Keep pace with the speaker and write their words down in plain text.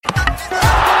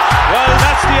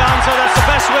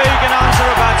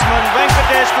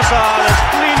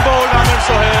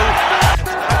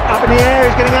Up in the air,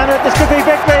 he's getting under it. This could be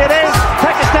victory. It is.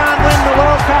 Pakistan win the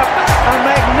World Cup. A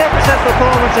magnificent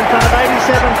performance in front of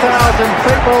 87,000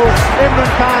 people.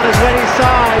 Imran Khan has led his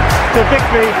side to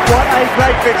victory. What a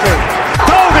great victory.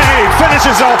 Dhoni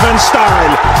finishes off in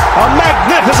style. A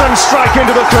magnificent strike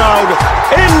into the crowd.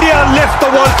 India lift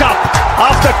the World Cup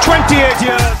after 28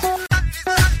 years.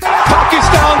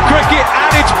 Pakistan cricket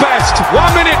at its best.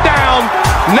 1 minute down,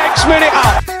 next minute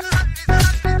up.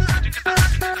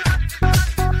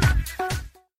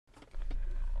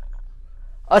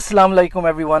 Assalamu alaikum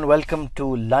everyone, welcome to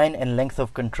Line and Length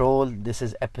of Control. This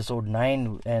is episode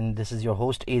 9 and this is your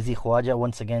host AZ Khwaja.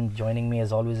 Once again joining me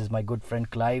as always is my good friend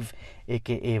Clive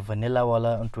aka Vanilla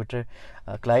Wala on Twitter.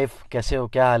 Clive, kaise ho?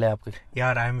 Kya haal hai aapka?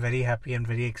 Yeah, I'm very happy and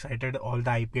very excited. All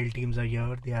the IPL teams are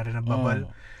here. They are in a bubble.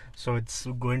 So it's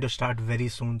going to start very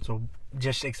soon. So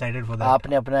just excited for that.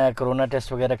 आपने अपना corona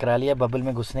test वगैरह करा लिया bubble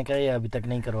में घुसने का या अभी तक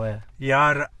नहीं करवाया?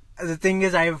 Yeah, the thing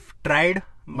is I've tried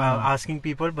asking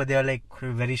people, but they are like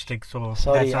very strict. So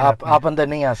sorry, आप अंदर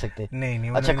नहीं आ सकते. नहीं.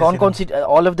 अच्छा, कौन सी?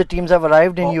 All of the teams have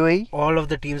arrived in UAE. All of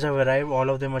the teams have arrived. All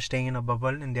of them are staying in a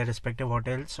bubble in their respective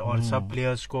hotels. और सब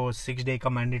players को 6 day का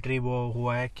mandatory वो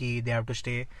हुआ है कि they have to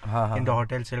stay in the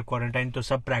hotel self quarantine. तो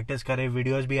सब practice कर रहे हैं.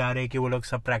 Videos भी आ रहे हैं कि वो लोग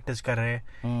सब practice कर रहे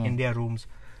हैं in their rooms.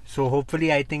 So hopefully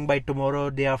I think by tomorrow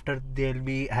day after they'll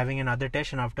be having another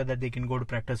test and after that they can go to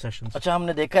practice sessions. अच्छा,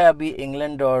 हमने देखा है अभी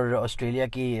इंग्लैंड और ऑस्ट्रेलिया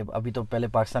की, अभी तो पहले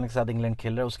पाकिस्तान के साथ इंग्लैंड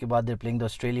खेल रहा है, उसके बाद they're playing the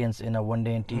Australians in a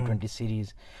one-day and T20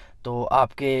 series. तो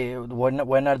आपके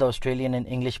when are the Australian and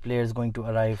English players going to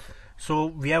arrive? So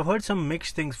we have heard some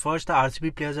mixed things. First, the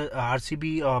RCB players,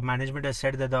 management has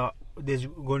said that there's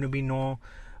going to be no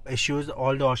issues.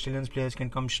 All the Australian players can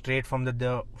come straight from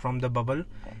the bubble,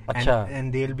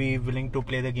 and they'll be willing to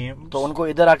play the game. तो उनको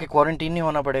इधर आके quarantine नहीं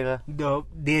होना पड़ेगा?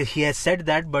 He has said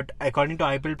that, but according to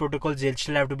IPL protocols, they'll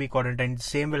still have to be quarantined.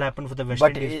 Same will happen for the West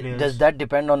Indies players. But does that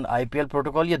depend on IPL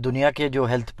protocol या दुनिया के जो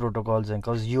health protocols हैं?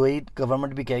 Because UAE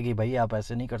government भी कहेगी भाई आप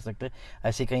ऐसे नहीं कर सकते,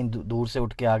 ऐसे कहीं दूर से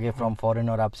उठ के आगे from foreign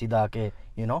और आप सीधा आके,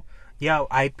 you know. Yeah,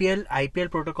 IPL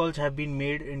protocols have been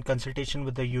made in consultation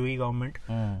with the UAE government.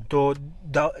 So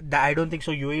I don't think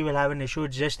so UAE will have an issue.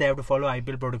 It's just they have to follow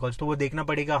IPL protocols. तो वो देखना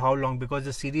पड़ेगा how long, because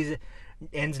the series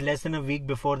ends less than a week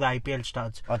before the IPL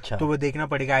starts. अच्छा. तो वो देखना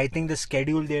पड़ेगा. I think the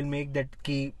schedule they'll make that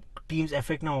कि teams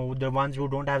affect now, the ones who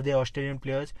don't have their Australian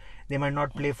players, they might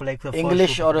not play for like the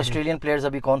English और Australian players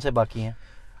अभी कौन से बाकी हैं?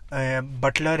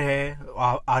 Butler है,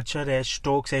 Archer है,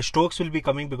 Stokes है. Stokes will be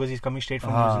coming because he's coming straight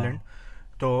from New Zealand.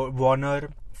 तो Warner,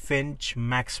 Finch,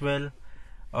 Maxwell,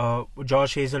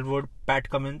 Josh Hazlewood, Pat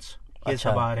Cummins, ये सब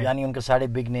आ रहे हैं. यानी उनके सारे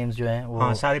बिग नेम्स जो हैं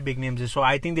वो सारे बिग नेम्स हैं. So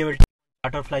I think they will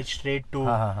charter flight straight to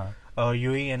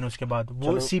UAE and उसके बाद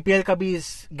वो सीपीएल का भी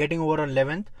is getting over on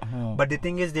 11th, but the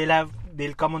thing is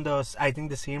they'll come on I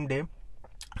think the same day.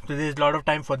 So there is a lot of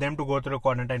time for them to go through the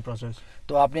quarantine process.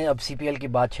 तो आपने अब CPL की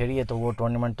बात छेड़ी है, तो वो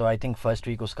tournament तो आई थिंक फर्स्ट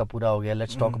वीक उसका पूरा हो गया.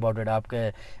 Let's talk about it. आपके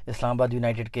इस्लामाबाद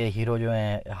यूनाइटेड के हीरो जो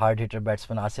हैं hard hitter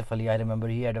batsman Asif Ali, I remember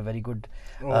he had a very good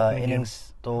innings.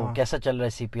 तो कैसा चल रहा है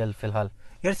सीपीएल फिलहाल?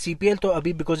 यार सीपीएल तो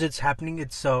अभी बिकॉज इट्स हैपनिंग,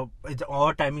 इट्स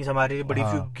और टाइमिंग्स हमारे लिए, but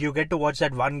if you get to watch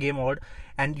that one game और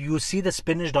and you see the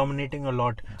spin is dominating a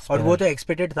lot. और वो तो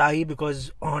एक्सपेक्टेड था ही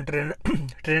because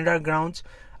Trinidad grounds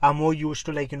are more used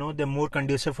to, like, you know, they're more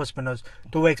conducive for spinners.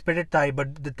 So we expected that,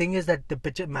 but the thing is that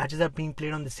the matches are being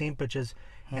played on the same pitches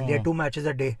and there are 2 matches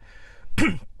a day.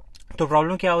 तो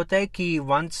problem क्या होता है कि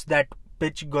once that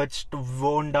pitch gets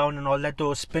worn down and all that, तो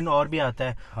spin और भी आता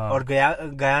है. और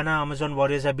Guyana Amazon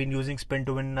Warriors have been using spin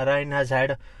to win. Narayan has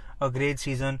had a great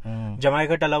season.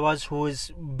 Jamaica Talawas, who is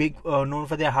big known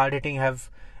for their hard hitting, have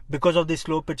because of the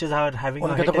slow pitches are having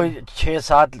उनके तो कोई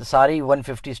 6-7 सारी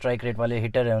 150 strike rate वाले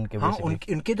heater हैं उनके.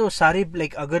 उनके तो सारे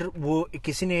लाइक अगर वो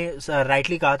किसी ने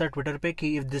राइटली कहा था ट्विटर पे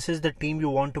कि if this is the team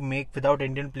you want to make without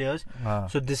Indian players,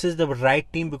 so this is the right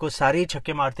team, because सारे ही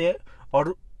छक्के मारते हैं.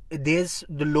 और there's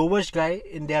the lowest guy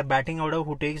in their batting order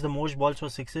who takes the most balls for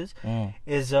sixes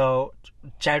is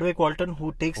Chadwick Walton,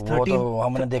 who takes 13. वो तो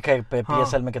हमने देखा है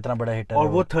पीएसएल में कितना बड़ा हिटर है और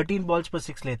वो 13 balls पर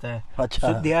 6 लेता है. अच्छा.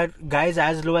 So they are guys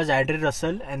as low as Andre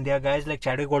Russell and they are guys like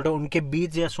Chadwick Walton. उनके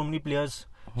बीच there are so many players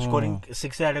scoring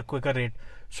sixes at a quicker rate.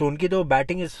 So उनकी तो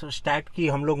batting is stacked कि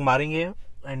हम लोग मारेंगे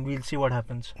and we'll see what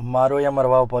happens. मारो या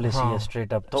मरवाओ पॉलिसी है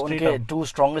स्ट्रेट अप. तो उनके 2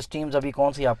 स्ट्रॉन्गेस्ट टीम्स अभी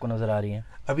कौन सी आपको नजर आ रही हैं?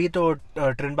 अभी तो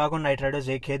ट्रिनिडाड नाइट राइडर्स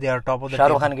एक है, they are top of the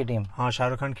Shahrukh Khan की टीम. हाँ,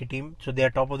 शाहरुख खान की team. So they are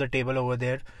top of the table over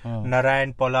there.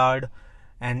 Narine, Pollard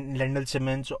and Lendl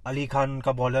Simmons. Ali Khan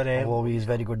उनका बॉलर है, वो भी is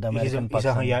very good.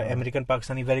 American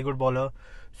Pakistani very good bowler.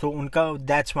 So उनका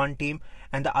that's one team.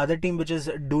 And the other team which is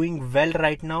doing well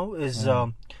right now is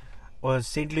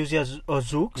Saint Lucia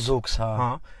Zouks.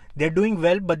 हाँ. they're doing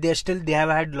well, but they have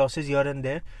had losses here and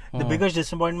there. The biggest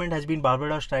disappointment has been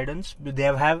Barbados Titans. They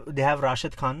have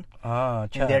Rashid Khan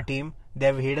in their team. They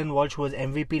have Hayden Walsh, who was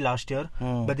MVP last year,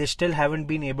 but they still haven't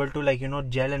been able to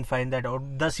gel and find that out.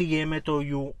 10 he game है, तो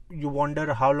you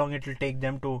wonder how long it will take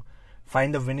them to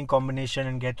find the winning combination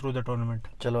and get through the tournament.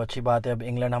 चलो अच्छी बात है. अब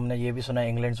England, हमने ये भी सुना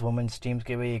इंग्लैंड वुमेन्स टीम्स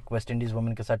के भी एक वेस्ट इंडीज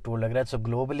वुमेन के साथ टूर लग रहा है. सो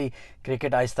ग्लोबली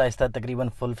क्रिकेट आहिस्ता आहिस्ता तकरीबन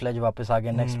फुल फ्लेज वापस आ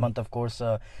गया. Next month of course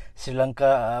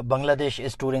Sri Lanka, Bangladesh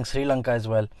is touring Sri Lanka as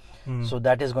well. So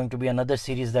that is going to be another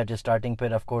series that is starting.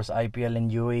 फिर of course IPL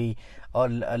in UAE और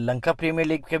लंका प्रीमियर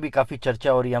लीग के भी काफ़ी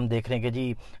चर्चा हो रही है. हम देख रहे हैं कि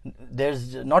जी there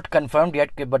is not confirmed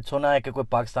yet, but सुना है कि कोई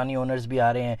पाकिस्तानी ओनर्स भी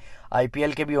आ रहे हैं,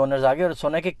 IPL के भी ओनर्स आ गए, और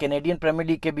सुना है कि कैनेडियन प्रीमियर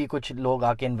लीग के भी कुछ लोग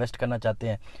आके इन्वेस्ट करना चाहते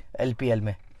हैं LPL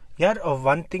में. यार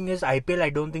one thing is IPL, I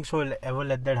don't think so will ever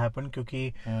let that happen,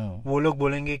 क्योंकि वो लोग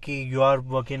बोलेंगे कि you are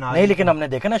working hard. नहीं, लेकिन हमने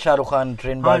देखा ना Shahrukh Khan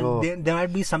Trinbago there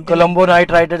might be something. Colombo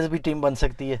Knight Riders भी टीम बन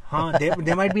सकती है. हाँ,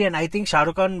 there might be, and I think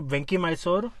Shahrukh Khan, Venky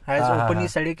Mysore has openly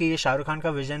said कि ये शाहरुख खान का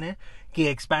विजन है कि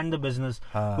expand the business.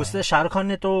 उससे शाहरुख खान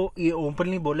ने तो ये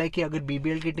ओपनली बोला है कि अगर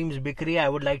BBL की टीम्स बिक रही है, I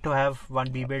would like to have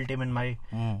one BBL team in my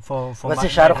for वैसे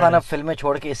शाहरुख खान अब फिल्में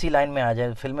छोड़ के इसी लाइन में आ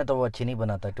जाए. फिल्में तो वो अच्छी नहीं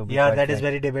बनाता. Yeah, that is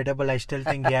very debatable. I still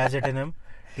think he has it in him.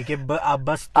 ठीक है, आप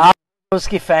बस आप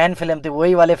उसकी फैन फिल्म थी,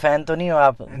 वही वाले फैन तो नहीं हो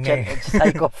आप?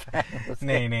 Psycho fan.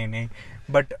 नहीं,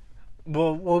 बट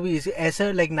वो भी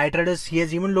ऐसा like Knight Riders, he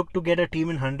has even look to get a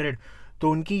team in 100. तो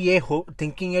उनकी ये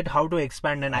thinking at how to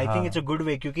expand, and I think it's a good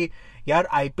way, क्योंकि यार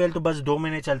IPL तो बस 2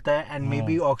 महीने चलता है, एंड मे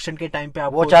बी ऑक्शन के टाइम पे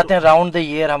आप वो चाहते हैं राउंड द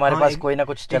ईयर हमारे पास कोई ना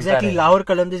कुछ चलता रहे. लाहौर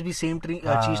कलंदर्स भी सेम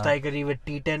चीज ट्राई करी विद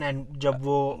T10, एंड जब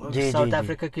वो साउथ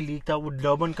अफ्रीका की लीग था, वो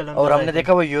डर्बन कलंदर्स, और हमने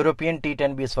देखा वो यूरोपियन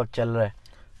T10 भी इस वक्त चल रहा है.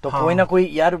 तो कोई ना कोई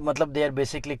यार, मतलब they are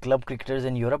basically club cricketers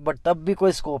in Europe, but तब भी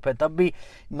कोई स्कोप है. तब भी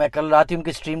मैं कल रात ही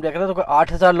उनकी स्ट्रीम देख रहा था, तो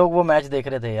 8,000 लोग वो मैच देख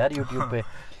रहे थे यार यूट्यूब पे.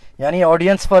 यानी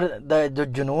ऑडियंस फॉर द जो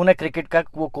जुनून है क्रिकेट का,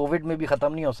 वो कोविड में भी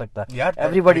खत्म नहीं हो सकता.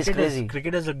 Everybody is crazy.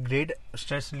 Cricket is a great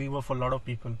stress reliever for lot of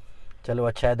people. चलो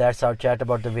अच्छा है. That's our chat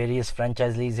about the various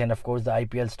franchise leagues and of course the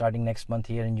IPL starting next month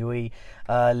here in UAE.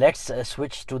 Let's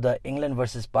switch to the England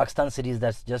versus Pakistan series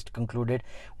that's just concluded.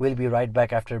 Will be right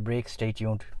back after break. Stay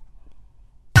tuned.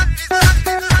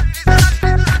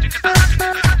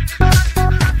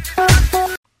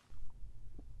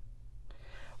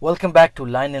 Welcome back to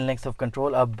line and length of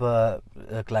control. अब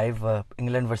Clive,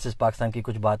 England versus Pakistan की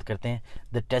कुछ बात करते हैं.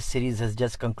 The test series has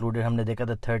just concluded. हमने देखा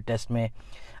था third test में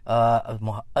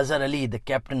Azhar Ali the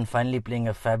captain finally playing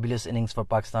a fabulous innings for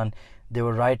Pakistan. They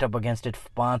were right up against it.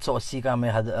 580 का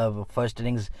हमें फर्स्ट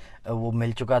इनिंग्स वो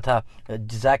मिल चुका था.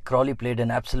 Jack Crawley played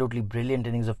an absolutely brilliant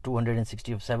innings of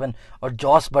 267. और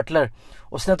जॉस बटलर,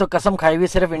 उसने तो कसम खाई हुई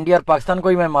सिर्फ इंडिया और पाकिस्तान को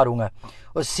ही मैं मारूंगा.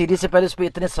 उस सीरीज से पहले उस पर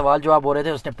इतने सवाल जवाब हो रहे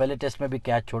थे. उसने पहले टेस्ट में भी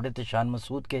कैच छोड़े थे शान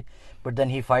मसूद के, but then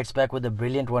he fights back with a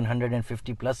brilliant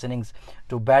 150 plus innings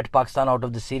to bat Pakistan out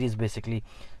of the series basically.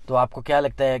 तो आपको क्या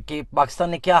लगता है कि पाकिस्तान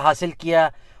ने क्या हासिल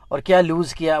किया और क्या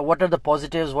लूज किया? What are the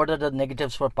positives, what are the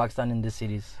negatives for Pakistan in this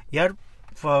series? यार,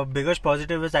 biggest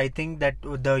positive is I think that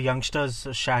the youngsters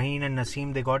Shaheen and Naseem,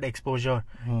 they got exposure.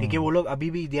 ठीक है, वो लोग अभी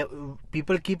भी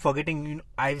people keep forgetting.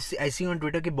 I see on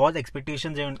Twitter कि बहुत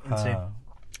expectations हैं उनसे,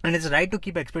 and it's right to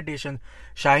keep expectations.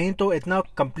 Shaheen तो इतना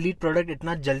complete product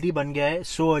इतना जल्दी बन गया है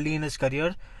so early in his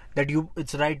career that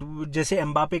it's right. जैसे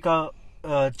एम्बापे का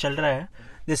चल रहा है,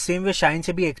 the same way Shaheen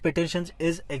से भी expectations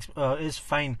is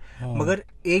fine. मगर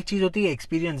एक चीज होती है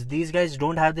experience. These guys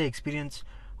don't have the experience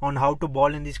on how to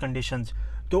ball in these conditions.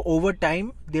 तो over time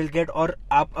they'll get. और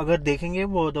आप अगर देखेंगे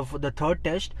वो the third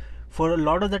test, for a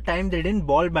lot of the time they didn't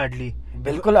ball badly.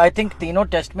 बिल्कुल. I think तीनों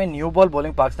test में new ball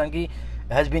bowling Pakistan की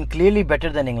has been clearly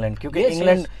better than England, क्योंकि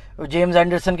इंग्लैंड जेम्स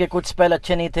एंडरसन के कुछ स्पेल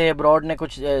अच्छे नहीं थे, ब्रॉड ने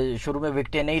कुछ शुरू में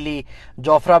विकेटें नहीं ली,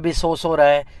 जोफ्रा भी सो रहा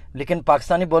है, लेकिन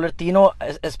पाकिस्तानी बॉलर तीनों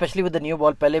specially with the new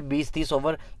ball पहले 20-30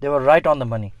 over they were right on the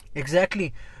money.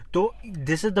 Exactly. तो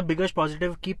this is the biggest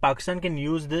positive कि Pakistan can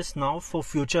use this now for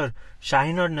future.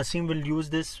 Shaheen और Naseem will use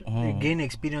this, gain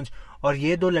experience. और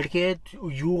ये दो लड़के,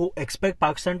 you expect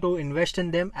Pakistan to invest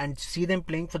in them and see them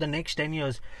playing for the next 10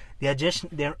 years. They are just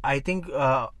there. I think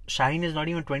Shaheen is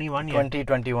not even 21 yet.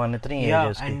 20-21 इतनी as है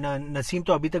उसकी. And Naseem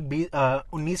तो अभी तक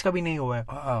 19 का भी नहीं हुआ है.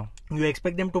 You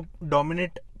expect them to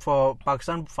dominate for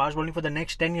Pakistan fast bowling for the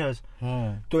next 10 years.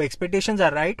 तो expectations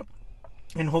are right.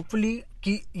 And hopefully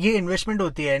कि ये इन्वेस्टमेंट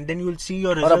होती है, and then you will see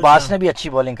your results. और अब्बास ने भी अच्छी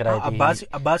बॉलिंग कराई थी.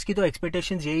 अब्बास की तो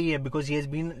expectations यही है, because he has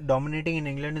been dominating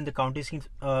in England in the county scene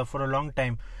for a long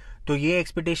time. तो ये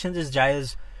expectations is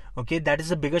जायज. Okay, that is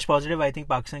the biggest positive I think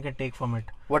Pakistan can take from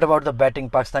it. What about the batting?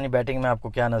 Pakistani batting में आपको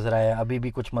क्या नजर आया? अभी भी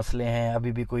कुछ मसले हैं,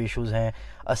 अभी भी कोई इश्यूज हैं.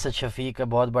 असद शफीक का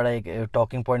बहुत बड़ा एक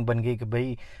टॉकिंग पॉइंट बन गई कि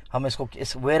भाई हम इसको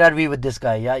where are we with this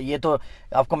guy, या ये तो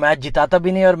आपको मैच जिताता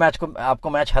भी नहीं और आपको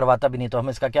मैच हरवाता भी नहीं, तो हम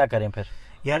इसका क्या करें फिर?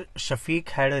 यार Shafiq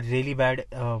had a really bad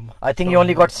I think he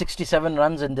only got 67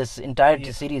 runs in this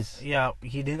entire series. Yeah,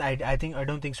 he didn't. I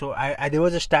don't think so. There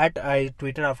was a stat I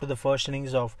tweeted after the first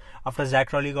innings after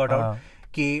Zach Rowley got out.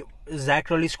 कि Zach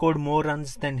Rowley scored more runs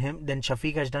than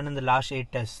Shafiq has done in the last 8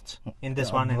 tests in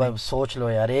this one inning. सोच लो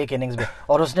यार, एक innings में,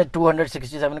 और उसने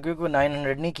 267 क्योंकि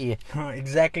 900 नहीं किए.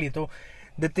 Exactly. तो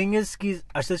the thing is कि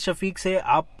असद शफीक से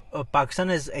आप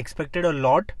Pakistan has expected a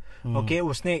lot. Okay,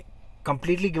 उसने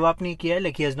completely give up नहीं किया है,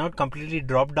 like he has not completely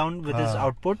dropped down with his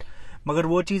output. मगर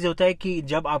वो चीज होता है कि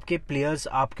जब आपके प्लेयर्स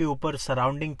आपके ऊपर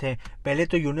सराउंडिंग थे, पहले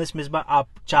तो यूनुस मिसबाह आप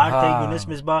 4 थे, यूनुस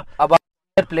मिसबाह अब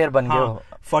प्लेयर बन गए हो.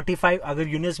 45, अगर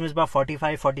यूनुस मिसबाह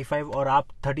 45 और आप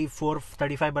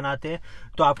 34-35 बनाते हैं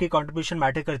तो आपकी कंट्रीब्यूशन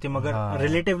मैटर करती है. मगर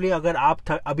रिलेटिवली अगर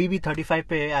आप अभी भी 35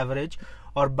 पे एवरेज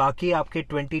और बाकी आपके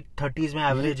 20-30s में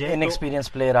एवरेज है, इनएक्सपीरियंस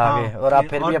प्लेयर आ गए और आप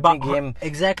फिर भी अपनी गेम.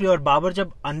 एग्जैक्टली. और बाबर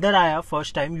जब अंदर आया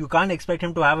first time, you can't expect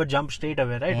him to have a jump straight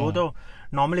away, right? वो तो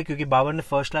नॉर्मली, क्योंकि बाबर ने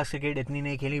फर्स्ट क्लास क्रिकेट इतनी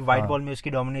नहीं खेली, व्हाइट बॉल में उसकी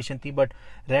डोमिनेशन थी, but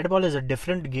red ball is a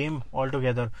different game all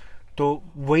together. तो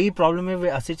वही प्रॉब्लम है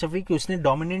असद शफीक कि उसने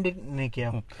डोमिनेट नहीं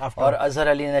किया. और अजहर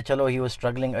अली ने, चलो he was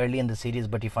struggling early in the series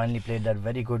but he finally played that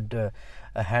very good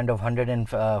hand of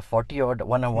 140 और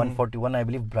 141. आई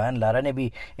बिलीव ब्रायन लारा ने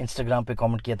भी इंस्टाग्राम पे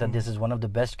कमेंट किया था, this is one of the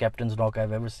best captains knock I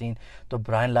have ever seen. तो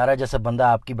Brian Lara जैसा बंदा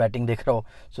आपकी बैटिंग देख रहा हो,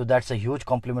 so that's a huge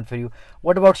complement for you.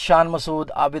 What about Shan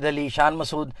Masood, Abid Ali? Shan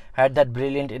Masood had that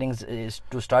brilliant innings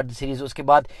to start the series. उसके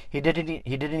बाद he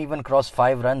didn't even cross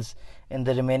 5 runs in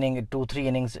the remaining 2-3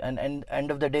 innings, and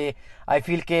end of the day I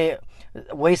feel के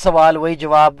वही सवाल वही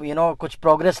जवाब, कुछ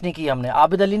progress नहीं की हमने.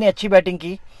 आबिद अली ने अच्छी बैटिंग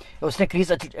की, उसने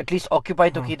क्रीज एटलीस्ट ऑक्यूपाई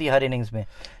तो की थी हर इनिंग्स में,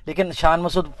 लेकिन शान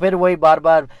मसूद फिर वही बार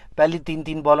बार पहली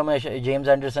 3 बॉलों में जेम्स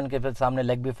एंडरसन के सामने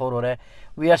लेग बी 4 हो रहा है.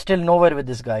 We are still nowhere with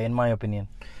this guy in my opinion.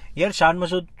 यार Shan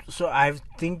Masood, so I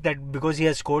think that because he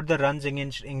has scored the runs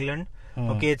against England,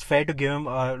 okay, it's fair to give him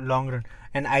a long run.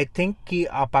 And I think कि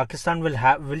Pakistan will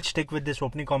stick with this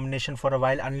opening combination for a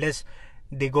while unless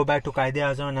they go back to Qaid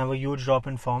Azam and have a huge drop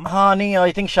in form. हाँ नहीं,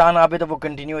 I think शान आबिद वो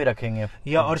continue ही रखेंगे.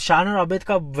 या और शान और आबिद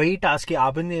का वही टास्क है.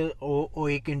 आबिद ने वो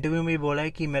एक इंटरव्यू में बोला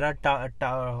है कि मेरा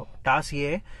टास्क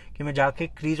ये है कि मैं जाके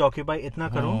क्रीज ऑक्यूपाई इतना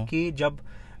करूं कि जब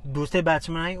दूसरे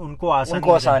बैट्समैन आए उनको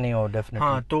आसानी हो. डेफिनेटली.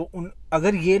 हाँ, तो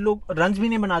अगर ये लोग रन्स भी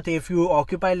नहीं बनाते, if you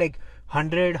occupy like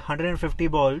 100-150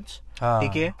 balls,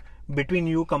 ठीक है, बिटवीन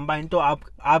यू कंबाइन, तो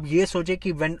आप ये सोचे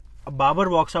कि when Babar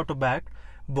walks out to bat,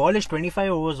 ball is 25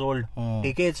 overs old,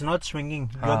 ठीक है, it's not swinging.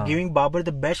 You are giving Babar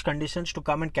the best conditions to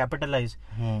come and capitalize.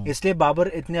 इसलिए बाबर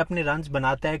इतने अपने रन्स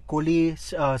बनाता है. कोहली,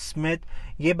 स्मिथ,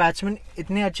 ये बैट्समैन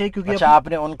इतने अच्छे हैं क्योंकि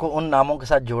आपने उनको उन नामों के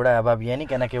साथ जोड़ा है. अब आप ये नहीं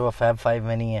कहना कि वो फैब 5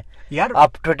 में नहीं है यार.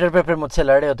 आप ट्विटर पे फिर मुझसे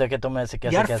लड़े होते कि तुम ऐसे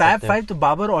कैसे कह सकते हो. फैब 5 तो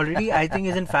Babar already I think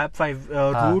is in fab 5.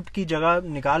 Root की जगह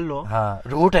निकाल लो. हाँ,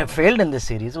 रूट है फेल्ड इन दिस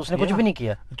सीरीज, उसने कुछ भी नहीं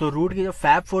किया. तो रूट की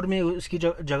फैब 4 में उसकी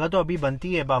जगह तो अभी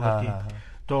बनती है बाबर की.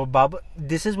 So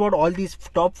this is what all these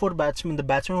top 4 batsmen, the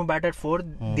batsmen who bat at 4,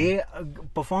 they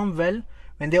perform well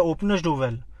when their openers do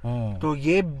well. So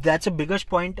that's the biggest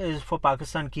point is for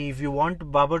Pakistan कि if you want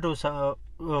Babar to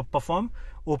perform,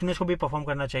 openers को भी perform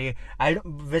करना चाहिए.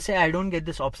 वैसे I don't get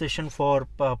this obsession for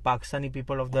Pakistani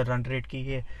people of the run rate की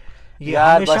ये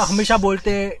हमेशा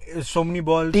बोलते so many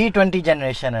balls. T20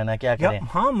 generation है ना, क्या करें.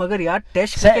 हाँ, मगर यार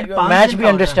टेस्ट मैच भी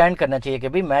अंडरस्टैंड करना चाहिए कि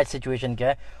भाई मैच सिचुएशन क्या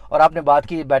है. और आपने बात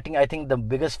की batting, I think the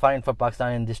biggest find for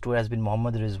Pakistan in this tour has been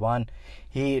Mohammad Rizwan.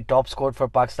 He top scored for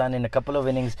Pakistan in a couple of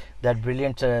innings. That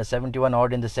brilliant 71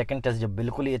 odd in the second test, जब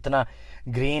बिल्कुल ही इतना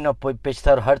ग्रीन और पिच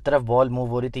था और हर तरफ बॉल मूव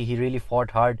हो रही थी. He really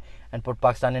fought hard and put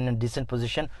Pakistan in a decent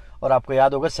position. और आपको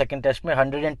याद होगा सेकंड टेस्ट में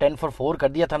 110 for 4 कर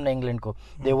दिया था हमने इंग्लैंड को.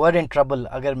 दे वर इन ट्रबल.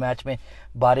 अगर मैच में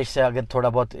बारिश से अगर थोड़ा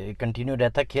बहुत कंटिन्यू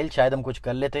रहता खेल, शायद हम कुछ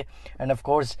कर लेते. And of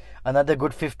course another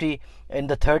good 50 in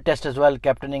the third test as well,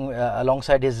 captaining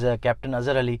alongside his captain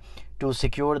Azhar Ali to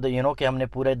secure the कि हमने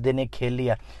पूरे दिन एक खेल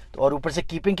लिया. तो और ऊपर से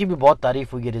कीपिंग की भी बहुत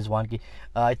तारीफ हुई है रिजवान की.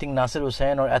 आई थिंक नासिर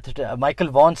हुसैन और Michael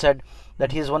Vaughan said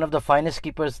that he is one of the finest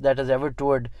keepers that has ever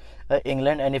toured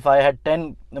England, and if I had 10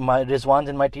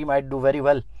 Rizwans in my team, I'd do very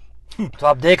well. तो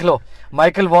आप देख लो,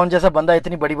 माइकल वॉन जैसा बंदा,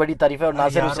 इतनी बड़ी बड़ी तारीफ है. और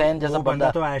नासिर हुसैन जैसा बंदा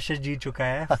तो एशेस जीत चुका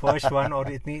है फर्स्ट वन,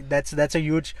 और इतनी that's a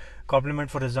huge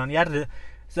compliment for Rizwan. यार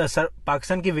सर,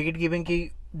 पाकिस्तान की विकेट कीपिंग की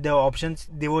द ऑप्शंस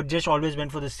दे वो just always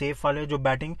went for the safe वाले जो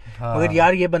बैटिंग. मगर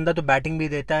यार ये बंदा तो बैटिंग भी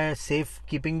देता है, सेफ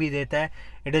कीपिंग भी देता है.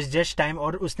 It is just time.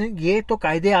 और उसने ये तो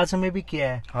कायदे आजम में भी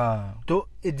किया है. तो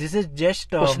दिस इज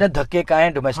जस्ट उसने धक्के खाए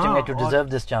डोमेस्टिक में to deserve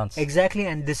this chance. Exactly,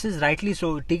 and this is rightly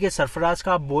so. ठीक है, सरफराज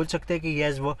का आप बोल सकते हैं कि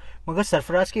यस वो, मगर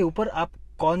सरफराज के ऊपर आप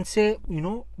कौन से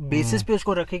बेसिस पे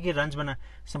उसको रखे कि रन्स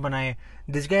बनाए.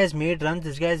 This guy has made runs,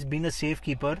 this guy has been a safe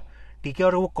keeper. ठीक है,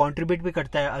 और वो कंट्रीब्यूट भी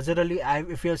करता है. Azhar Ali,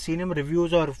 if you have seen him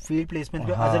reviews और फील्ड प्लेसमेंट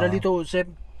पे, अजहर अली तो उससे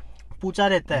पूछा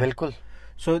रहता है. बिल्कुल.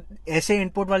 सो ऐसे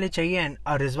इनपुट वाले चाहिए. And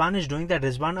Rizwan is doing that.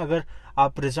 Rizwan, अगर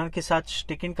आप रिजवान के साथ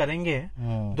स्टिक इन करेंगे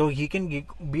तो he can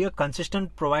be a consistent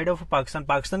provider for Pakistan.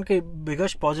 Pakistan के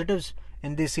biggest positives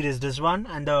in this series Rizwan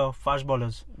and the fast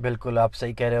bowlers. बिल्कुल आप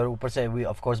सही कह रहे हैं. और ऊपर से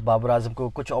ऑफ कोर्स बाबर आजम को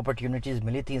कुछ अपॉर्चुनिटीज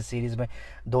मिली थी इस सीरीज में.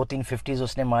 2-3 50s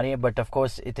उसने मारी है, बट ऑफ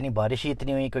कोर्स इतनी बारिश ही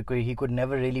इतनी हुई कि he could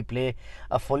never really play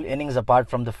a full innings apart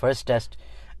from the first test.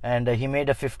 And he made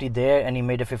a 50 there and he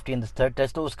made a 50 in the third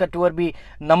test. तो उसका टूर भी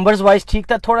नंबर्स वाइज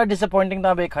ठीक था, थोड़ा डिसअपॉइंटिंग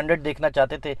था. अब एक 100 देखना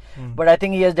चाहते थे, but I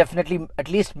think he has definitely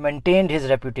at least maintained his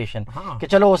reputation कि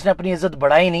चलो उसने अपनी इज्जत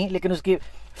बढ़ाई नहीं, लेकिन उसकी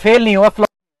फेल नहीं हुआ.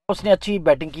 उसने अच्छी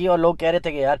बैटिंग की और लोग कह रहे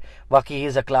थे कि यार वाकई he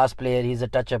is a class player, he is a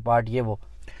touch apart, ये वो.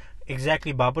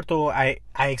 एग्जैक्टली. बाबर तो I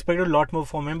expected a lot more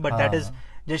from him, but that is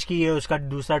just कि ये उसका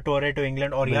दूसरा टूर है टू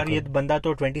इंग्लैंड. और यार ये बंदा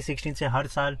तो 2016 से हर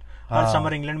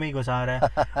समर इंग्लैंड में ही घुसा रहा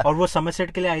है. और वो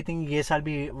समरसेट के लिए आई थिंक ये साल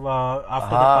भी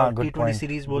आफ्टर द T20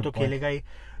 सीरीज वो तो खेलेगा ही.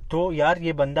 तो यार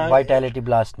ये बंदा वाइटैलिटी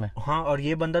ब्लास्ट में. हाँ, और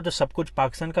ये बंदा तो सब कुछ,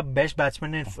 पाकिस्तान का बेस्ट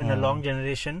बैट्समैन है इन a long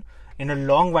generation, in a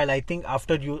long while. I think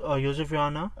after Yusuf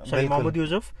Yohana, sorry Mohammad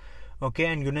Yusuf, okay,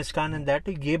 and Younis Khan and that.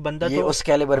 ये बंदा ये तो उस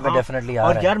कैलिबर में डेफिनेटली आ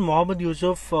रहा है. और यार मोहम्मद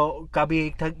यूसुफ का भी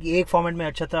एक था, एक फॉर्मेट में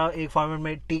अच्छा था, एक फॉर्मेट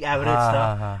में ठीक एवरेज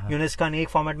था. यूनिस खान एक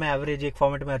फॉर्मेट में एवरेज, एक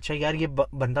फॉर्मेट में अच्छा. यार ये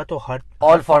बंदा तो हर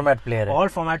ऑल फॉर्मेट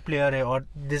प्लेयर है. और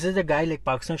this is a guy like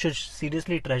Pakistan should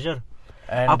seriously treasure.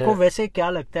 आपको वैसे क्या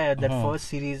लगता है that first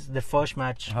series, the first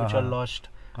match which were lost,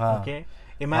 okay,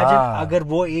 imagine अगर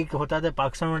वो एक होता था,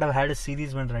 Pakistan would have had a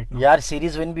series win right now. यार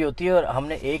सीरीज विन भी होती है. और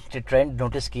हमने एक ट्रेंड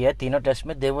नोटिस किया है तीनों टेस्ट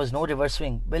में, there was no reverse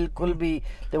swing, बिल्कुल भी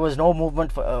there was no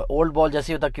movement. Old ball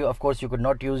जैसे होता कि of course you could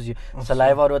not use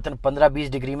saliva, और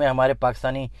 15-20 डिग्री में हमारे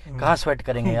पाकिस्तानी कहाँ स्वेट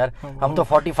करेंगे यार. हम तो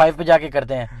 45 पे जाके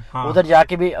करते हैं. उधर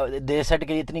जाके भी दे सेट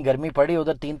के इतनी गर्मी पड़ी,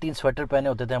 उधर 3-3 स्वेटर पहने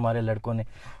होते थे हमारे लड़कों ने.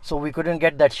 So we couldn't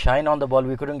get that shine on the ball,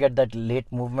 we couldn't get that let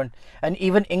movement. And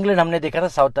even England हमने देखा था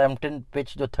साउथहैम्पटन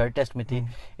पिच जो थर्ड टेस्ट में थी,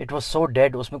 इट वाज सो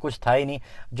डेड, उसमें कुछ था ही नहीं.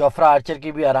 जोफ्रा आर्चर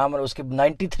की भी आराम, और उसकी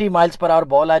 93 माइल्स पर आवर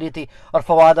बॉल आ रही थी और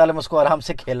फवाद आलम उसको आराम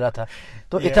से खेल रहा था.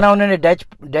 तो इतना उन्होंने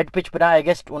डेड पिच बनाया. आई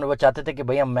गेस वो चाहते थे कि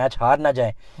भाई हम मैच हार ना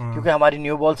जाए, क्योंकि हमारी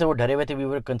न्यू बॉल से वो डरे हुए थे. We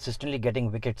were consistently getting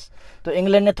wickets. तो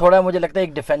इंग्लैंड ने थोड़ा, मुझे लगता है,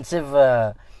 एक डिफेंसिव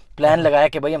प्लान लगाया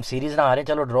कि भाई हम सीरीज ना हारें,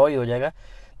 चलो ड्रॉ ही हो जाएगा.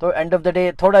 तो एंड ऑफ द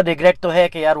डे थोड़ा रिग्रेट तो है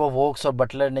कि यार वो वोक्स और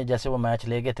बटलर ने जैसे वो मैच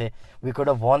ले गए थे, we could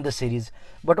have won the series.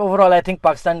 But overall I think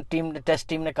Pakistan team, test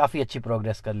team ने काफी अच्छी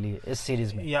प्रोग्रेस कर ली है इस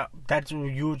सीरीज में. या that's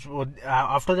huge.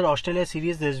 After the Australia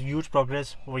series there is huge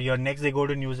progress. Your next they go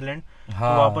to New Zealand.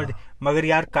 मगर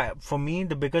यार for me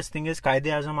the biggest thing is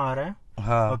कायदे आजम आ रहा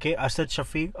है. Okay, Asad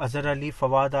Shafiq, Azhar Ali,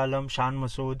 Fawad Alam, Shan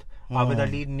Masood, Abid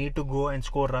Ali need to go and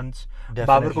score runs.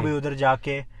 Babar को भी उधर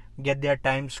जाके get their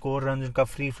time, score runs, उनका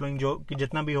free flowing जो कि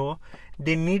जितना भी हो,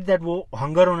 they need that, वो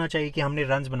hunger होना चाहिए कि हमने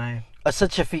runs बनाए. असद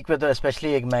शफीक पे तो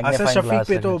स्पेशली एक मैग्नीफाइंग ग्लास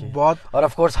पे तो बहुत. और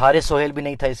ऑफ कोर्स हारिस सोहेल भी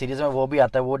नहीं था इस सीरीज में, वो भी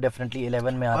आता है, वो डेफिनेटली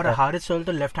 11 में आता है. और हारिस सोहेल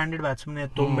तो लेफ्ट हैंडेड बैट्समैन है,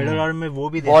 तो मिडिल ऑर्डर में वो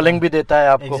भी बॉलिंग भी देता है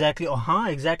आपको. एग्जैक्टली. हाँ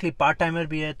एग्जैक्टली, पार्ट टाइमर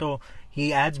भी है, तो he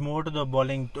adds more to the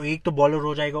bowling. तो एक तो बॉलर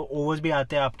हो जाएगा, ओवर्स भी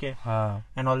आते हैं आपके.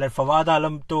 And all that. फवाद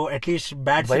आलम तो एटलीस्ट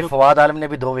बैट भाई, फवाद आलम ने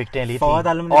भी 2 विकेटें ली थी. फवाद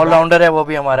आलम ऑलराउंडर है वो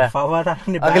भी हमारा. फवाद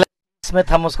आलम ने अगले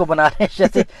स्मिथ हम उसको बना रहे हैं,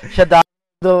 जैसे शदाब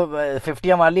तो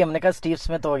 50 मार ली हमने कहा स्टीव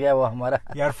स्मिथ हो गया वो हमारा.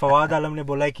 यार फवाद आलम ने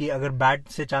बोला है कि अगर बैट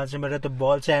से चांस नहीं मिल रहा तो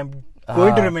बॉल से आई am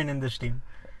going to remain in this team.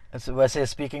 वैसे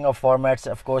speaking of formats,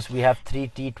 of course we have 3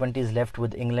 T20s left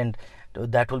with England. तो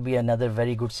that will be another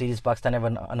very good series. Pakistan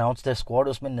ने अनाउंस द स्क्वाड,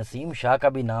 उसमें नसीम शाह का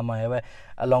भी नाम आया हुआ है,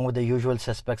 along with the usual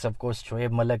suspects of course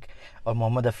Shoaib Malik और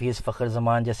मोहम्मद हफीज़, फ़खर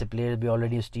जमान जैसे प्लेयर भी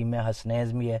ऑलरेडी उस टीम में,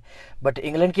 हसनैज भी है. बट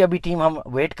इंग्लैंड की अभी टीम हम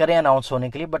वेट करें अनाउंस होने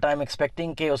के लिए, बट आई एम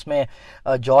एक्सपेक्टिंग कि उसमें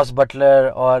जॉस बटलर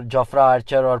और जोफ्रा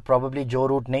आर्चर और प्रॉबेबली जो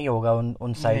रूट नहीं होगा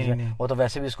उन साइड में. वो तो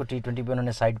वैसे भी उसको T20 पे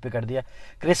उन्होंने साइड पे कर दिया.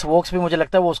 क्रिस वोक्स भी मुझे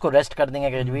लगता है वो उसको रेस्ट कर देंगे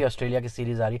क्योंकि भी ऑस्ट्रेलिया की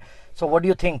सीरीज आ रही है. So what do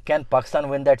you think, can Pakistan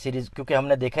win that series? क्योंकि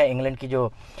हमने देखा है इंग्लैंड की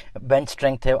जो बेंच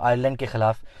स्ट्रेंथ है आयरलैंड के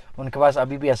खिलाफ, उनके पास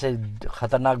अभी भी ऐसे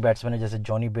खतरनाक बैट्समैन है जैसे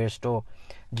Jonny Bairstow,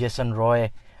 Jason Roy,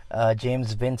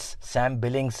 James Vince, Sam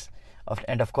Billings,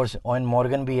 and of course Eoin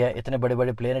Morgan भी है, इतने बड़े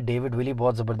बड़े प्लेयर हैं. डेविड विली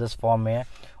बहुत ज़बरदस्त फॉर्म में है,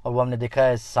 और वो हमने देखा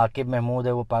है. साकिब महमूद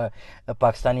है, वो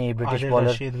पाकिस्तानी ब्रिटिश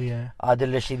बॉलर.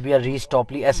 आदिल रशीद भी है, रीस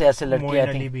टॉपली, ऐसे ऐसे लड़के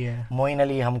हैं. मोइन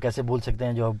अली हम कैसे भूल सकते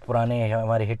हैं, जो पुराने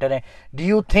हमारे हिटर हैं. डू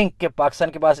यू थिंक कि पाकिस्तान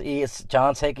के पास ये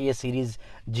चांस है कि ये सीरीज़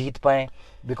जीत पाएँ?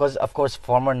 Because of course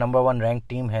former number 1 rank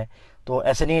team है, तो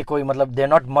ऐसे नहीं है कोई, मतलब they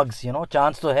not mugs, you know.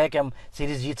 Chance तो है कि हम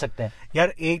सीरीज जीत सकते हैं.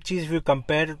 यार एक चीज व्यू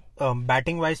कंपेयर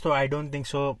बैटिंग वाइज, तो I don't think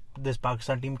so this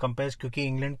Pakistan team compares, क्योंकि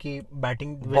इंग्लैंड की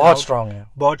बैटिंग बहुत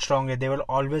स्ट्रांग है. They will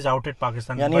always out at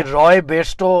Pakistan. यानी रॉय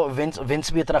बेयरस्टो,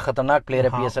 विंस भी इतना खतरनाक प्लेयर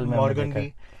है पीएसएल में. मॉर्गन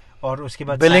भी, और उसके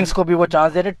बाद बिलिंग्स को भी वो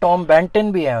चांस दे रहे. टॉम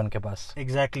बेंटन भी है उनके पास.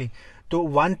 एग्जैक्टली. तो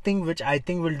one thing which I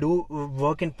think will do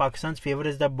work in Pakistan favour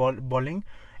is the bowling.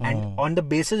 And on the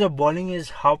basis of bowling is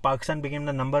how Pakistan became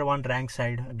the number 1 ranked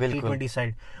side, T20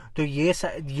 side. तो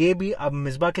ये भी अब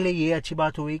मिसबा के लिए ये अच्छी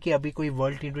बात हुई कि अभी कोई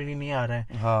वर्ल्ड T20 नहीं आ रहा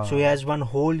है. So he has one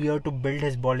whole year to build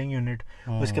his bowling unit.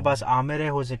 उसके पास आमिर है,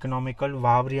 who's economical,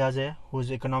 वहाब रियाज है,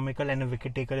 who's economical and a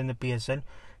wicket taker in the PSL.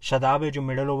 Shadab है जो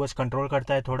मिडल ओवर्स कंट्रोल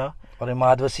करता है थोड़ा, और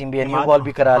इमाद वसीम भी न्यू बॉल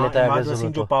भी करा लेता है. इमाद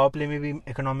वसीम जो पावर प्ले में भी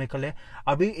इकोनॉमिकल है.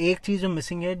 अभी एक चीज जो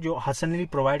मिसिंग है, जो हसन अली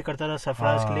प्रोवाइड करता था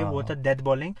सरफराज के लिए, वो था डेथ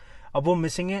बॉलिंग. अब वो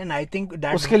मिसिंग है, एंड आई थिंक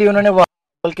दैट उसके लिए उन्होंने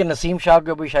बल्कि नसीम शाह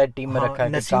को भी शायद टीम में रखा है.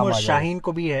 नसीम और शाहीन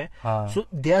को भी है. So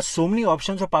there are so many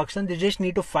options for Pakistan. They just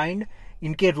need to find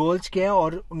इनके रोल्स क्या है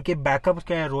और उनके बैकअप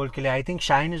क्या है रोल के लिए. I think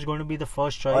Shaheen is going to be the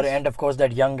first choice. और and of course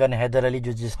that young gun Haider Ali,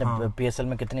 जिसने पीएसएल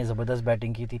में कितनी जबरदस्त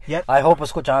बैटिंग की थी. आई होप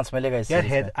उसको चांस मिलेगा इस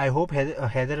सीरीज में. I hope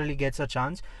Haider Ali gets a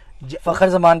chance. Fakhar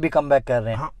Zaman भी कमबैक कर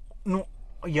रहे हैं. नो,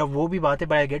 या वो भी बात है,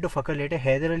 but I get to Fakhar later.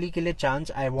 Haider Ali के लिए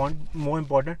chance I want more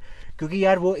important, क्योंकि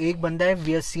यार वो एक बंदा है,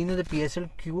 we have seen in the PSL,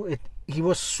 he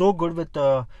was so good with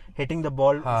hitting the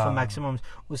ball for maximums.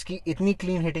 उसकी इतनी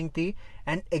क्लीन हिटिंग थी,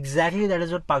 and exactly that is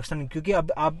what Pakistan. क्योंकि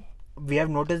अब आप we have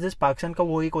notice this, Pakistan का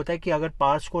वो एक होता है कि अगर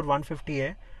पार स्कोर 150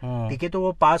 है, ठीक है, तो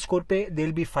वो पार स्कोर पे they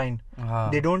will be fine.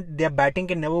 There batting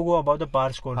can never go about the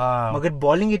par score. मगर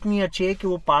बॉलिंग इतनी अच्छी है कि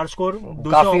वो पार स्कोर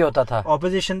काफी होता था,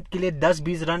 ऑपोजिशन के लिए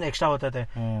 10-20 रन एक्स्ट्रा होता था.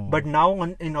 But now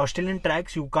in Australian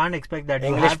tracks you can't expect that.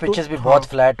 English pitches भी बहुत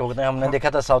फ्लैट हो गए. हमने देखा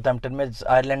था साउथहैम्पटन में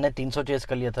आयरलैंड ने 300 चेस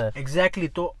कर लिया था. एग्जैक्टली.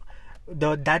 तो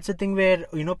that's the thing where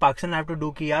you know Pakistan have to do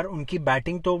कि यार उनकी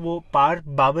बैटिंग तो वो पार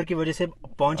बाबर की वजह से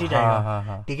पहुंच ही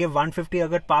जाएगा. ठीक है, 150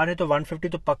 अगर पार है तो 150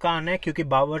 तो पक्का आना है, क्योंकि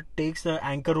बाबर टेक्स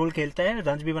एंकर रोल खेलता है,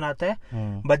 रन्स भी बनाता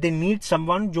है. बट दे नीड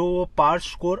समवन जो par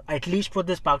score at least for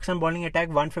this Pakistan bowling attack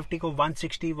 150 को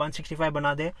 160 165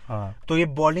 बना दे. तो ये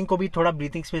बॉलिंग को भी थोड़ा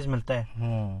ब्रीथिंग स्पेस मिलता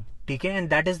है. ठीक है, and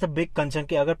that is the big concern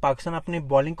कि अगर पाकिस्तान अपने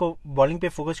बॉलिंग पे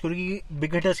फोकस करेगी,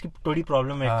 बिग हिटर्स की थोड़ी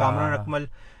प्रॉब्लम है. Kamran Akmal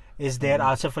is there,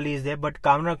 Asif Ali is there, but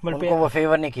Kamran Akmal पे वो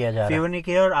फेवर नहीं किया जा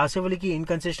रहा. और आसिफ अली की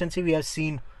inconsistency we have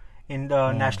seen in the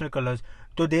national colors.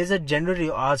 तो there is a general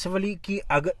Asif Ali की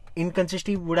अगर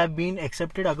inconsistency would have been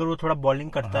accepted अगर वो थोड़ा बॉलिंग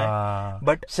करता है,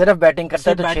 बट सिर्फ बैटिंग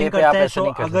करता है तो 6 पे आप ऐसे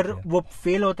नहीं कर सकते. अगर वो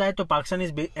फेल होता है तो Pakistan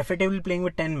is effectively playing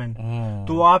with 10 men,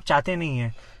 तो वो आप चाहते नहीं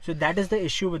है. So that is the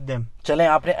issue with them. चलें,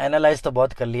 आपने एनालाइज तो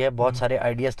बहुत कर लिया है, बहुत सारे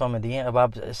आइडियाज तो हमें दिए हैं. अब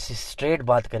आप स्ट्रेट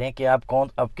बात करें कि आप कौन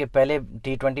आपके पहले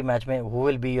T20 मैच में who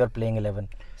will be your playing 11.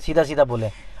 सीधा बोले,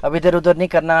 अब इधर उधर नहीं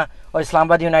करना, और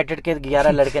इस्लामाबाद यूनाइटेड के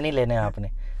 11 लड़के नहीं लेने.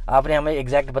 आपने हमें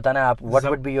एग्जैक्ट बताना है आप what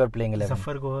would be your playing 11.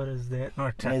 Zafar Gohar is there.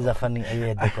 नहीं, जफर नहीं.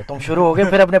 ये देखो तुम शुरू हो गए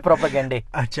फिर अपने प्रोपेगेंडे.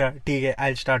 अच्छा ठीक है, I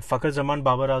will start. Fakhar Zaman,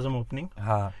 Babar Azam opening.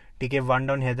 हाँ ठीक है. 1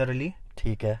 डाउन हैदर अली.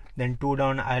 ठीक है. Then 2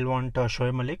 down I will want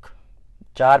Shoaib Malik.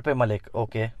 4 पे मलिक.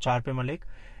 ओके, 4 पे Malik.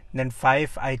 Then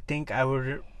 5 I think I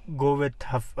would go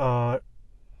with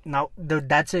now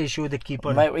that's the issue with the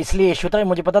keeper. मैं इसलिए इशू था,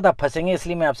 मुझे पता था फंसेंगे,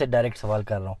 इसलिए मैं आपसे डायरेक्ट सवाल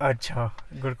कर रहा हूँ. अच्छा,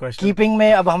 गुड क्वेश्चन. कीपिंग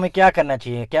में अब हमें क्या करना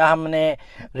चाहिए? क्या हमने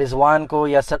रिजवान को,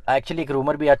 या एक्चुअली एक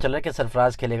रूमर भी आज चल रहा है कि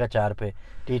सरफराज खेलेगा 4 पे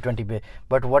T20 पे,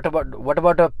 but what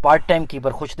about a part time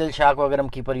keeper? खुशदिल शाह को अगर हम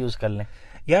कीपर यूज कर लें.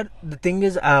 यार the thing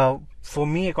is for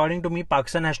me, according to me,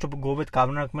 Pakistan has to go with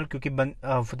Kamran Akmal, क्योंकि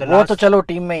वो तो चलो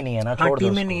टीम में ही नहीं है ना. छोड़ दो,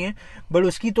 टीम में नहीं है, बट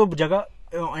उसकी तो जगह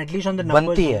एटलीस्ट ऑन द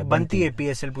नंबर्स बनती है.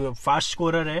 पीएसएल फास्ट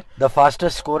स्कोरर है, the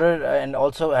fastest scorer, and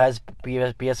also has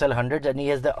PSL 100 and he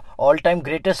has the all time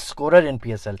greatest scorer in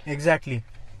PSL. Exactly,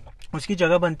 उसकी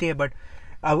जगह बनती है. बट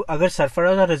अगर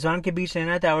सरफराज और रिजवान के बीच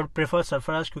लेना है तो आई वुड प्रेफर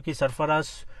सरफराज, क्योंकि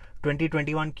सरफराज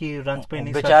 2021 की रन पे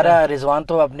नहीं. बेचारा रिजवान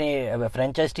तो अपनी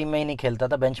फ्रेंचाइज टीम में ही नहीं खेलता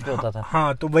था, बेंच पे होता था.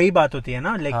 हाँ, तो वही बात होती है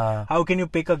ना, like how can you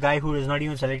pick a guy who is not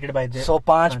even selected by the.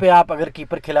 5 पे आप अगर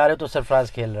कीपर खिला रहे हो तो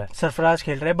सरफराज खेल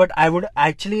रहा है. But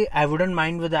I wouldn't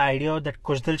mind with the idea that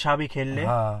Khushdil Shah भी खेल ले,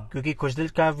 क्योंकि खुशदिल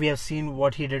का we have seen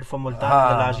what he did for Multan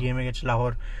in the last game against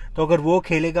Lahore. तो अगर वो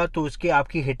खेलेगा तो उसकी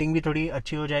आपकी हिटिंग भी थोड़ी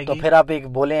अच्छी हो जाएगी. तो फिर आप एक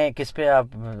बोले किस पे आप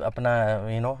अपना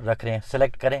रख रहे हैं,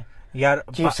 सेलेक्ट करें? यार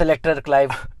chief selector Clive.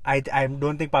 I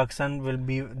don't think Pakistan will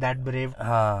be that brave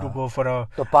हाँ. to go for a.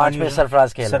 तो 5 पे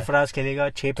सरफराज खेलेगा. सरफराज खेलेगा.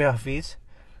 6 पे हफीज.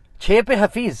 6 पे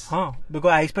हफीज. हाँ,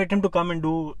 because I expect him to come and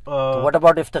do. What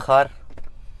about Iftikhar?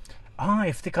 हाँ,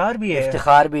 इफ्तिखार भी है.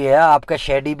 इफ्तिखार भी है, आपका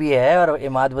शेडी भी है और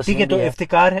इमाद वसीम भी है. ठीक है, तो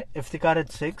इफ्तिखार है. Iftikhar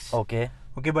at 6. Okay.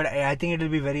 Okay, but I think it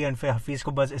will be very unfair. Hafeez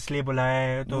को बस इसलिए बुलाया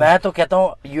है. तो मैं तो कहता हूँ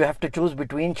you have to choose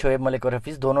between Shoaib Malik और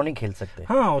हफीज. दोनों नहीं खेल सकते.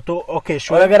 हाँ, तो ओके.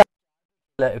 और अगर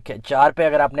 4 पे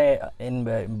अगर आपने इन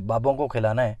बाबों को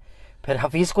खिलाना है, फिर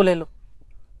हफीज को ले लो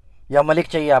या मलिक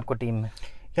चाहिए आपको टीम में.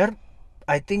 यार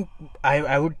I think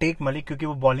I would take Malik, क्योंकि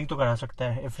वो बॉलिंग तो करा सकता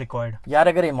है इफ रिक्वायर्ड. यार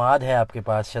अगर इमाद है आपके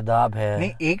पास, शदाब है.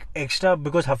 नहीं, एक एक्स्ट्रा,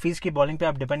 बिकॉज हफीज की बॉलिंग पे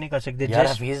आप डिपेंड नहीं कर सकते. यार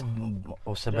हफीज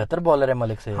उससे बेहतर बॉलर है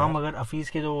मलिक से. हाँ, मगर हफीज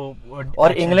के तो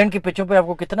और इंग्लैंड की पिचों पे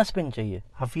आपको कितना स्पिन चाहिए?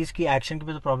 हफीज की एक्शन की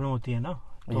भी तो प्रॉब्लम होती है ना.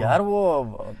 तो यार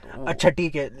वो अच्छा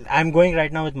ठीक है, I am going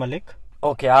right now with Malik.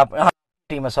 Okay, आप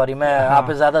टीम है. सॉरी, मैं आप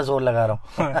पे ज्यादा जोर लगा रहा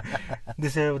हूँ.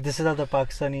 This is the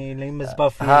Pakistani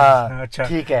Misbah. हाँ, अच्छा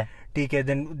ठीक है. ठीक है,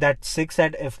 देन दैट 6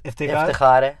 एट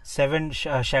इफ्तिखार है. 7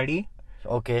 शैडी.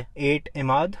 ओके. 8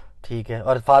 इमाद. ठीक है.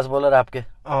 और फास्ट बॉलर आपके?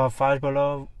 Fast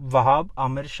bowler Wahab,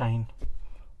 Amir, Shaheen.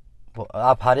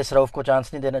 आप हारिस रऊफ को चांस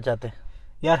नहीं देना चाहते?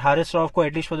 यार हारिस रऊफ को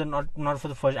at least for the not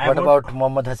for the first. What about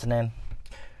Mohammad Hasnain?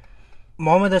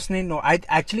 Mohammad Hasnain, no. I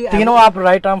actually तीनों आप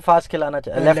राइट आर्म फास्ट खिलाना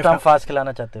चाहते, लेफ्ट आर्म फास्ट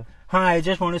खिलाना चाहते हो? हाँ, I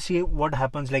just want to see what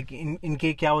happens, like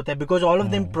इनके क्या होता है, because all of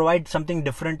them provide something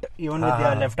different even with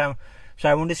their left arm. So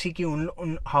I want to see कि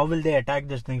how will they attack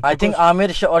this thing. I think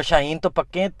Amir और शाहीन तो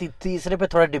पक्के हैं. तीसरे पे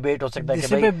थोड़ा डिबेट हो सकता है कि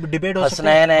भाई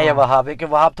हसनैन है या वहाब है, कि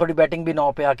वहाब थोड़ी बैटिंग भी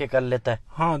 9 पे आके कर लेता है.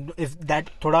 हाँ, if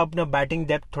that थोड़ा अपना बैटिंग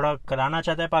डेप्थ थोड़ा कराना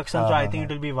चाहता है Pakistan, so I think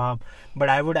it will be Wahab. But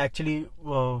I would actually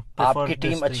prefer. आपकी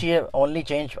टीम अच्छी है. Only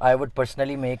change I would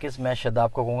personally make is मैं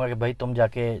शदाब को कहूँगा कि भाई तुम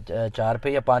जाके 4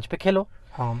 पे या 5 पे खेलो.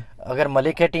 हाँ, अगर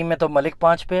मलिक है टीम में तो मलिक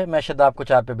 5 पे, मैं शदाब को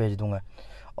 4 पे भेज दूंगा.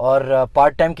 और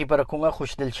पार्ट टाइम कीपर रखूंगा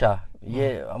खुशदिल शाह. ये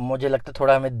मुझे लगता है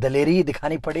थोड़ा हमें दलेरी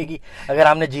दिखानी पड़ेगी अगर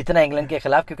हमने जीतना है इंग्लैंड के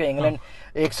खिलाफ, क्योंकि इंग्लैंड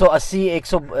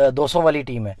 180-200 वाली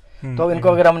टीम है. तो इनको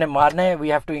अगर हमने मारना है, we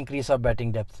have to increase our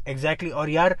batting depth. Exactly. और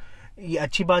यार ये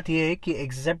अच्छी बात ये है कि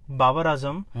एक्सेप्ट बाबर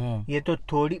आजम, ये तो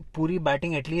थोड़ी पूरी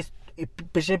बैटिंग एटलीस्ट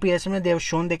पिछले पीएसएल में they have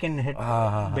shown they can hit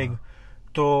big.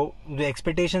 तो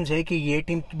एक्सपेक्टेशंस है कि ये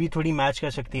टीम भी थोड़ी मैच कर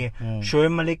सकती है.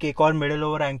 शोएब मलिक एक और मिडिल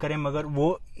ओवर एंकर है, मगर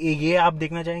वो ये आप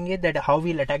देखना चाहेंगे that how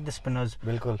will attack the spinners.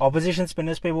 बिल्कुल. ऑपोजिशन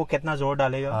स्पिनर्स पे वो कितना जोर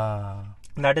डालेगा.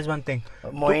 That is one thing.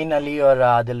 Moin Ali और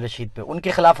आदिल रशीद पे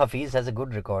उनके खिलाफ Hafeez has a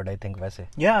good record I think. वैसे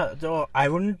या तो I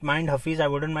wouldn't mind Hafeez, I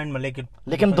wouldn't mind Malik,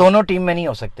 लेकिन दोनों टीम में नहीं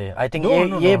हो सकते. आई थिंक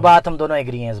ये बात हम दोनों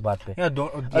एग्री हैं इस बात पे.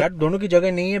 यार दोनों की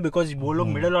जगह नहीं है, बिकॉज वो लोग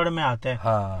मिडिल ऑर्डर में आते हैं.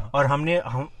 और हम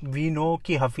वी नो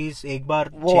कि हफीज एक बार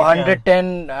वो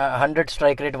 100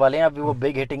 स्ट्राइक रेट वाले हैं. अभी वो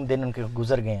बिग हिटिंग दिन उनके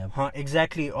गुजर गए हैं. हाँ,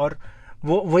 एग्जैक्टली. और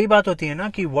वो वही बात होती है ना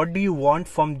कि what do you want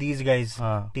from these guys.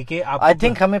 ठीक है, आई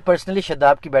थिंक हमें पर्सनली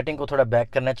शदाब की बैटिंग को थोड़ा बैक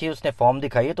करना चाहिए. उसने फॉर्म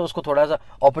दिखाई है तो उसको थोड़ा सा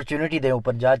अपॉर्चुनिटी दे,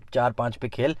 ऊपर जा 4-5 पे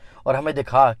खेल और हमें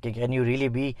दिखा कि can you really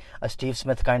be a Steve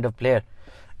Smith kind of player.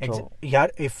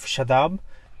 यार if Shadab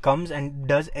comes and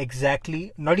does exactly,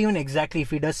 not even exactly,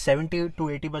 if he does 70 to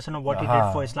 80% of what he did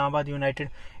for Islamabad United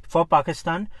for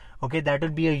Pakistan, okay, that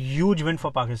would be a huge win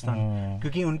for Pakistan.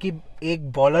 क्योंकि उनकी एक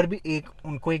bowler भी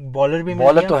उनको एक bowler भी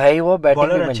bowler तो है ही, वो बैटिंग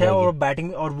बॉलर अच्छा है और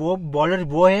बैटिंग, और वो बॉलर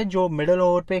वो है जो मिडिल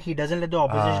ओवर पे he doesn't let the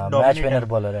opposition dominate. Match winner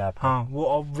bowler है आप. हाँ,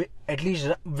 वो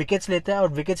एटलीस्ट विकेट्स लेता है, और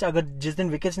विकेट्स अगर जिस दिन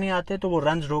विकेट्स नहीं आते तो वो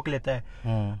रन रोक लेता है.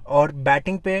 और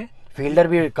बैटिंग पे फील्डर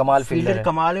भी कमाल, फील्डर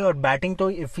कमाल है. और बैटिंग तो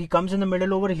if he comes in the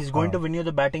middle over he is going to win you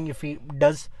the batting if he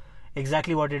does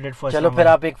exactly what he did for. चलो फिर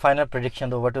आप एक फाइनल प्रेडिक्शन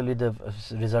दो. What will be the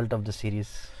result of the series?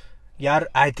 यार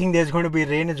I think there is going to B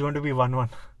rain, is going to B 1-1.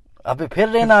 अबे फिर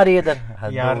rain आ रही है इधर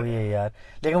यार.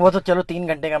 लेकिन वो तो चलो 3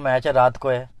 घंटे का मैच है, रात को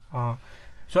है. हाँ.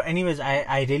 So anyways,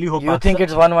 I really hope you think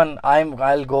it's 1-1.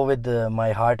 I'll go with my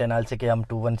heart and I'll say कि हम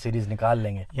 2-1 सीरीज निकाल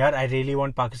लेंगे. यार I really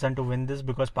want Pakistan to win this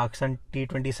because Pakistan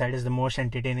T20 side is the most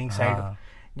entertaining side.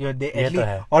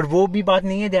 और वो भी बात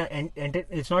नहीं है,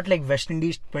 it's not like West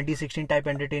Indies 2016 type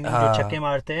entertaining जो छक्के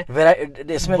मारते हैं.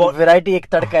 इसमें वैरायटी एक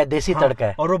तड़का है, देसी तड़का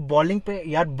है. और वो बॉलिंग पे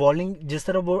यार, बॉलिंग जिस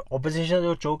तरह वो ऑपोजिशन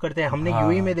जो चोक करते हैं, हमने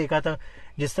यूएई में देखा था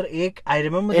जिस तरह एक आई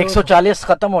रिमेम्बर 140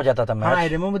 खत्म हो जाता था match. I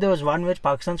remember there was one match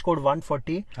Pakistan scored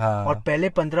 140 और पहले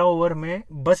 15 ओवर में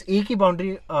बस एक ही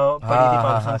बाउंड्री पड़ी थी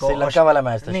पाकिस्तान को. श्रीलंका वाला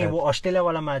मैच था नहीं, वो ऑस्ट्रेलिया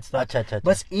वाला मैच था. अच्छा.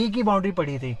 बस एक ही बाउंड्री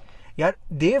पड़ी थी. यार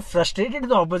दे frustrated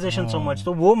the opposition so much.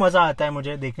 तो वो मजा आता है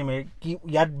मुझे देखने में कि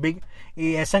यार बिग,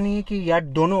 ऐसा नहीं है कि यार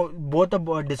दोनों both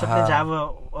disciplines have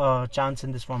a chance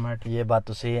in this format. ये बात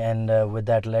तो सही. And with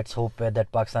that let's hope that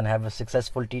Pakistan have a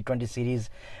successful T20 series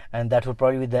and that will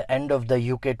probably be the end of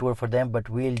the UK tour for them. But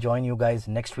we'll join you guys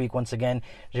next week once again,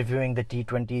 reviewing the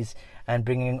T20s and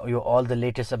bringing you all the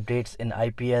latest updates in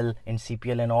IPL, in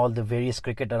CPL, and all the various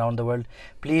cricket around the world.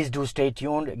 Please do stay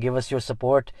tuned, give us your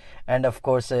support, and of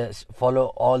course follow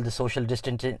all the social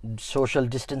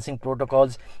distancing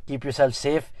protocols. Keep yourself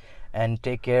safe and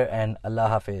take care, and Allah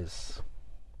Hafiz.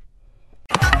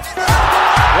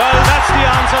 Well, that's the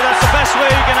answer. That's the best way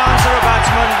you can answer a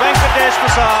batsman. Venkatesh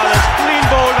Prasad has clean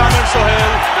bowled Amir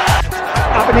Sohail.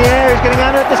 Up in the air, he's getting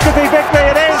under it. This could be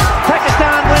victory. It is.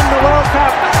 Pakistan win the World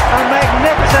Cup. A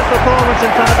magnificent performance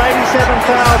in front of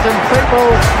 87,000 people.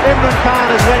 Imran Khan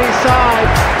has led his side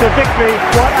to victory.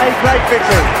 What a great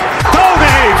victory.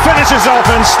 Dhoni finishes off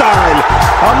in style.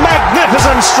 A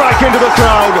magnificent strike into the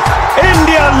crowd.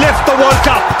 India lift the World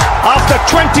Cup after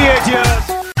 28 years.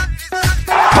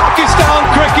 Pakistan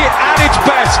cricket at its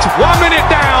best. 1 minute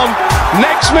down,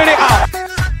 next minute up.